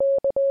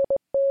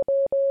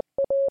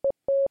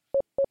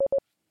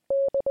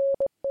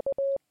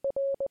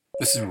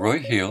This is Roy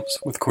Hales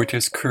with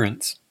Cortes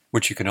Currents,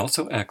 which you can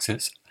also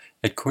access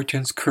at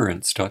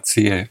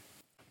cortescurrents.ca.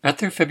 At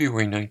their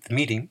February 9th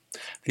meeting,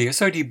 the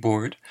SRD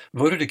board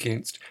voted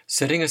against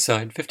setting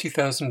aside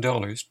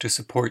 $50,000 to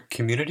support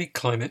community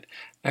climate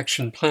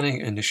action planning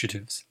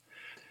initiatives.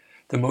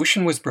 The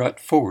motion was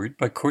brought forward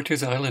by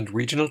Cortes Island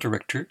Regional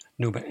Director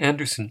Noba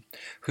Anderson,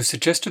 who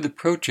suggested the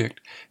project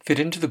fit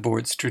into the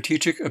board's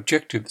strategic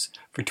objectives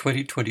for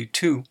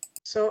 2022.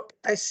 So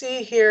I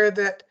see here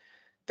that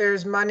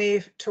there's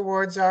money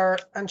towards our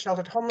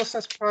unsheltered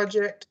homelessness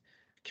project,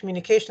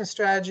 communication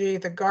strategy,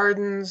 the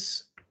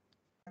gardens,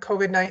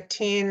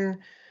 COVID-19.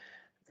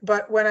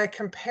 But when I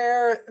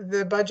compare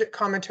the budget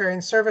commentary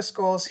and service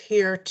goals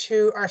here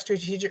to our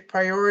strategic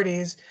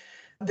priorities,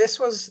 this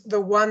was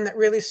the one that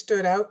really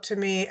stood out to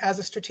me as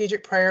a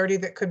strategic priority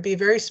that could be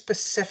very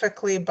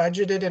specifically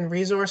budgeted and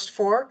resourced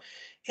for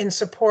in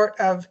support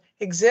of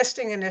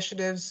existing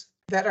initiatives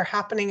that are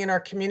happening in our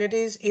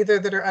communities, either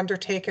that are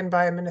undertaken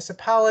by a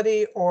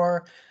municipality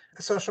or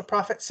a social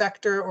profit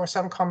sector or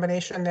some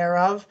combination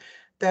thereof,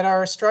 that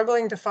are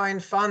struggling to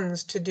find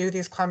funds to do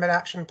these climate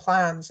action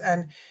plans.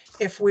 And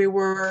if we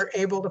were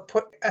able to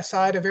put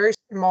aside a very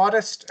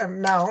modest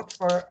amount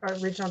for a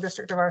regional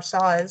district of our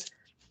size,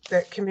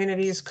 that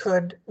communities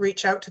could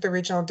reach out to the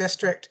regional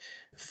district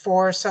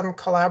for some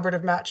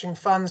collaborative matching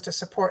funds to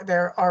support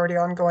their already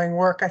ongoing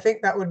work, I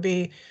think that would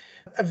be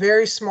a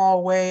very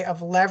small way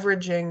of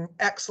leveraging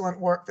excellent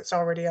work that's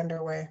already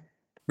underway.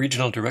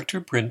 Regional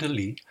Director Brenda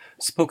Lee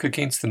spoke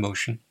against the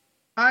motion.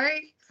 I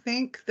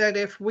think that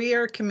if we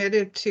are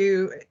committed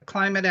to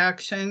climate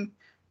action,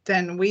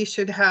 then we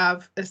should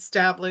have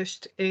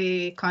established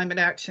a climate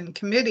action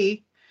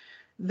committee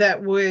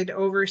that would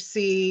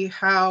oversee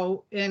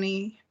how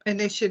any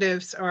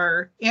initiatives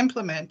are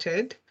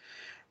implemented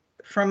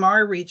from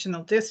our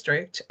regional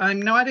district.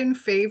 I'm not in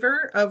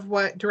favor of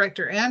what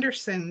Director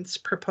Anderson's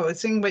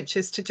proposing, which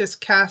is to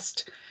just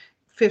cast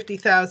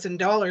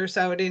 $50,000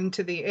 out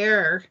into the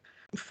air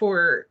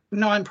for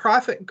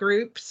nonprofit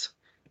groups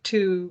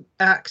to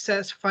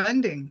access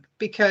funding,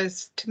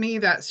 because to me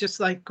that's just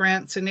like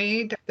grants and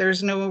aid.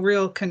 There's no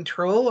real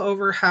control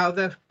over how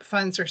the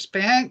funds are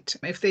spent.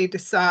 If they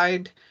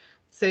decide,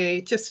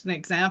 say, just an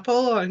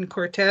example on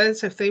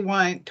Cortes, if they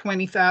want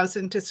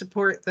 $20,000 to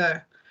support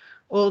the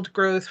old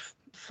growth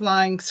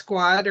flying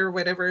squad or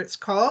whatever it's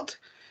called,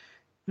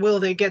 will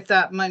they get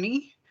that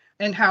money?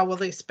 And how will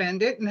they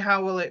spend it? And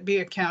how will it be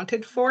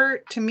accounted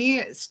for? To me,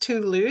 it's too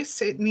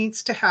loose. It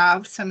needs to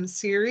have some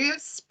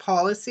serious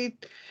policy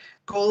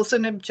goals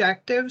and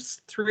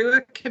objectives through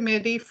a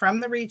committee from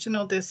the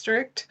regional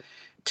district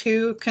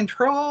to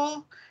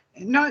control,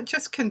 not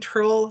just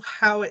control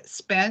how it's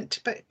spent,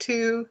 but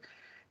to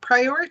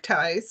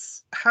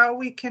prioritize how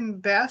we can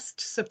best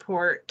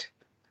support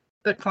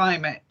the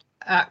climate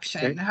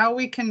action, how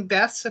we can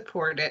best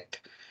support it,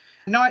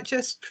 not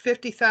just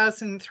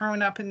 50,000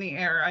 thrown up in the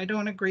air. I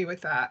don't agree with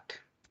that.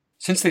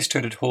 Since they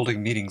started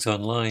holding meetings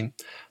online,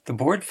 the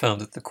board found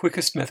that the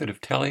quickest method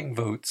of tallying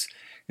votes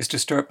is to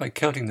start by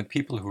counting the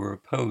people who are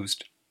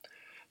opposed.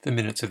 The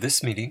minutes of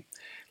this meeting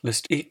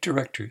list 8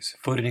 directors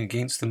voting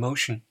against the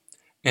motion: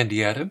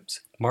 Andy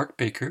Adams, Mark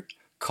Baker,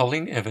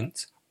 Colleen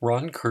Evans,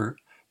 Ron Kerr,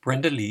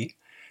 Brenda Lee,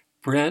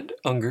 Brad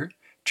Unger,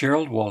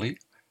 Gerald Wally,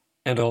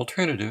 and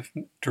alternative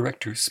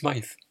Director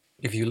Smythe.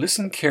 If you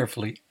listen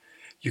carefully,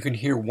 you can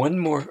hear one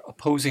more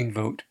opposing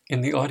vote in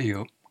the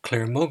audio: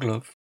 Claire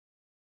Moglove.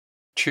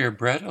 Chair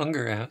Brad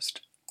Unger asked,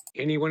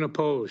 Anyone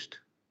opposed?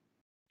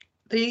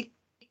 Lee?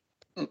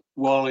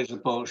 Wally's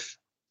opposed.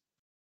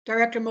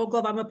 Director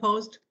Moglove, I'm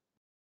opposed.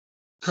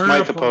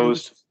 Smythe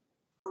opposed.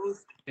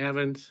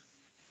 Evans.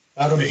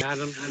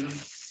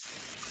 Adams.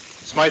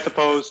 Smythe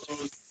opposed.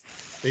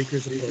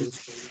 Baker's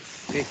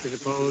opposed.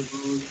 Baker's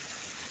opposed.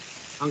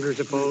 Hunger's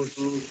opposed.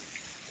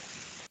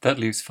 That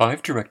leaves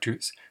 5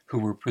 directors who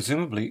were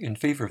presumably in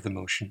favor of the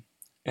motion: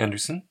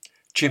 Anderson,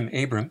 Jim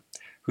Abram,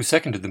 who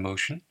seconded the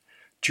motion,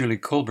 Julie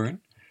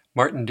Colburn,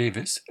 Martin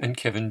Davis, and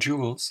Kevin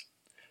Jules.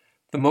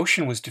 The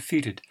motion was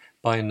defeated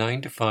by a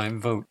 9-5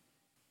 vote.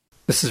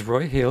 This is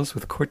Roy Hales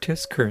with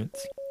Cortes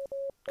Currents.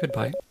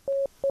 Goodbye.